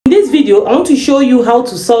video, I want to show you how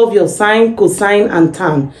to solve your sine, cosine, and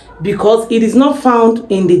tan because it is not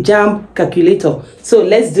found in the JAMB calculator. So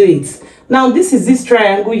let's do it. Now, this is this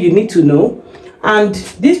triangle you need to know. And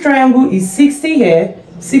this triangle is 60 here,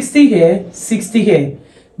 60 here, 60 here.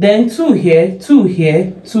 Then 2 here, 2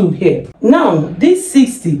 here, 2 here. Now, this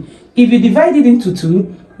 60, if you divide it into 2,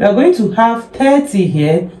 you are going to have 30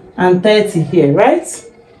 here and 30 here, right?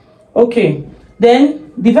 Okay.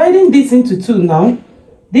 Then, dividing this into 2 now,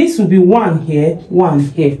 this will be 1 here, 1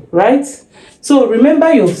 here, right? So,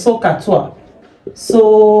 remember your SOH CAH TOA.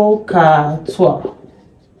 SOH CAH TOA.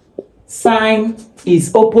 Sine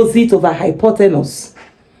is opposite over hypotenuse.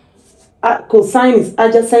 Cosine is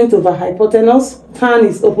adjacent over hypotenuse. Tan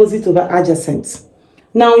is opposite over adjacent.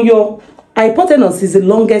 Now, your hypotenuse is the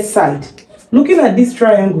longest side. Looking at this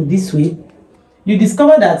triangle this way, you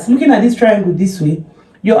discover that looking at this triangle this way,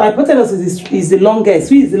 your hypotenuse is the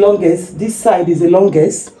longest. Which is the longest? This side is the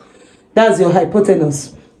longest. That's your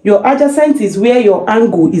hypotenuse. Your adjacent is where your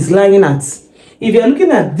angle is lying at. If you're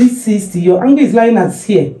looking at this 60, your angle is lying at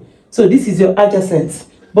here. So this is your adjacent.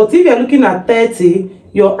 But if you're looking at 30,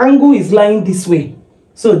 your angle is lying this way.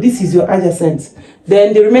 So this is your adjacent.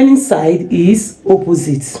 Then the remaining side is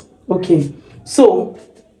opposite. Okay. So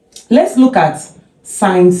let's look at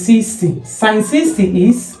sine 60. Sine 60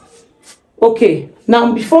 is, okay.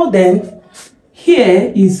 Now before then,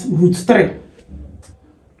 here is root 3.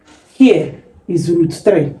 Here is root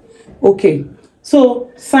 3. Okay.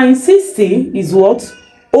 So sine 60 is what?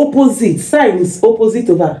 Opposite. Sine is opposite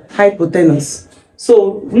over hypotenuse.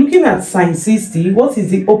 So looking at sine 60, what is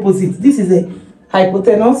the opposite? This is a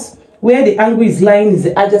hypotenuse. Where the angle is lying is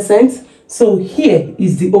the adjacent. So here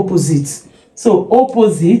is the opposite. So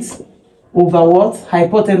opposite over what?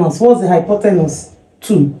 Hypotenuse. What's the hypotenuse?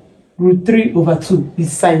 2. Root 3 over 2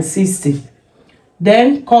 is sine 60.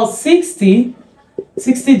 Then cos 60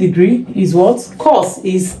 degree is what? Cos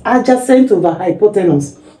is adjacent over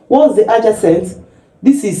hypotenuse. What's the adjacent?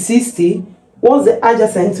 This is 60. What's the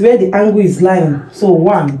adjacent? Where the angle is lying. So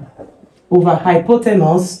 1 over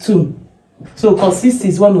hypotenuse 2. So cos 60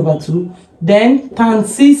 is 1 over 2. Then tan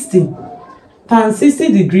 60. Tan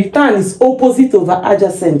 60 degree. Tan is opposite over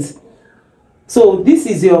adjacent. So this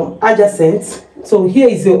is your adjacent. So here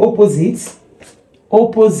is your opposite.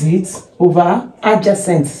 Opposite over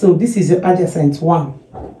adjacent. So this is your adjacent 1.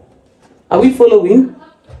 Are we following?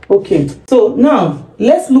 Okay. So now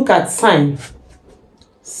let's look at sine.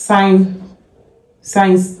 Sine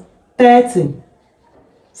 30.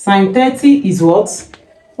 Sine 30 is what?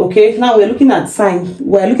 Okay, now we're looking at sine.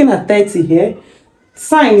 We're looking at 30 here.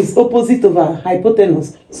 Sine is opposite over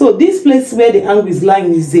hypotenuse. So this place where the angle is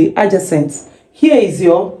lying is the adjacent. Here is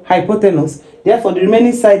your hypotenuse. Therefore, the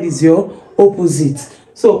remaining side is your opposite.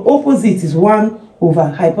 So opposite is 1 over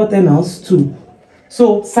hypotenuse 2.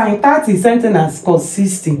 So sine 30 is something as cos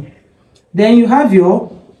 60. Then you have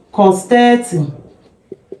your cos 30.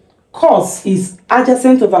 Cos is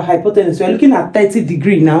adjacent over hypotenuse. We are looking at 30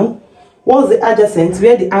 degree now. What's the adjacent?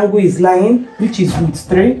 Where the angle is lying, which is root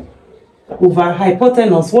 3 over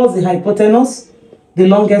hypotenuse. What's the hypotenuse? The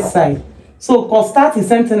longest side. So cos 30 is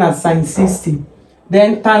something as sine 60.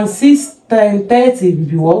 Then tan 30 will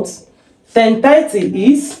be what? Tan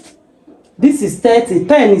 30 is, this is 30.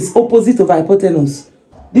 Tan is opposite over hypotenuse.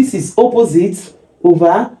 This is opposite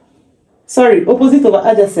over, opposite over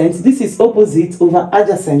adjacent. This is opposite over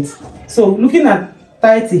adjacent. So looking at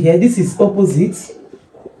 30 here, this is opposite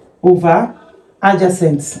over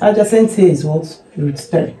adjacent. Adjacent here is what? Root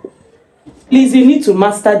 3. Please, you need to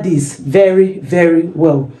master this very, very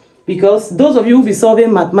well. Because those of you who will be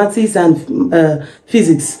solving mathematics and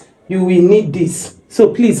physics, you will need this.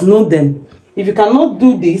 So please know them. If you cannot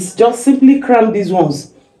do this, just simply cram these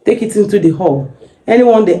ones. Take it into the hall.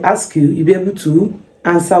 Anyone they ask you, you'll be able to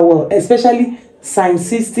answer well. Especially sine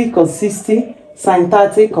 60, cos 60, sine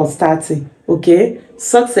 30, cos 30. Okay?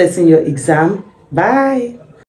 Success in your exam. Bye.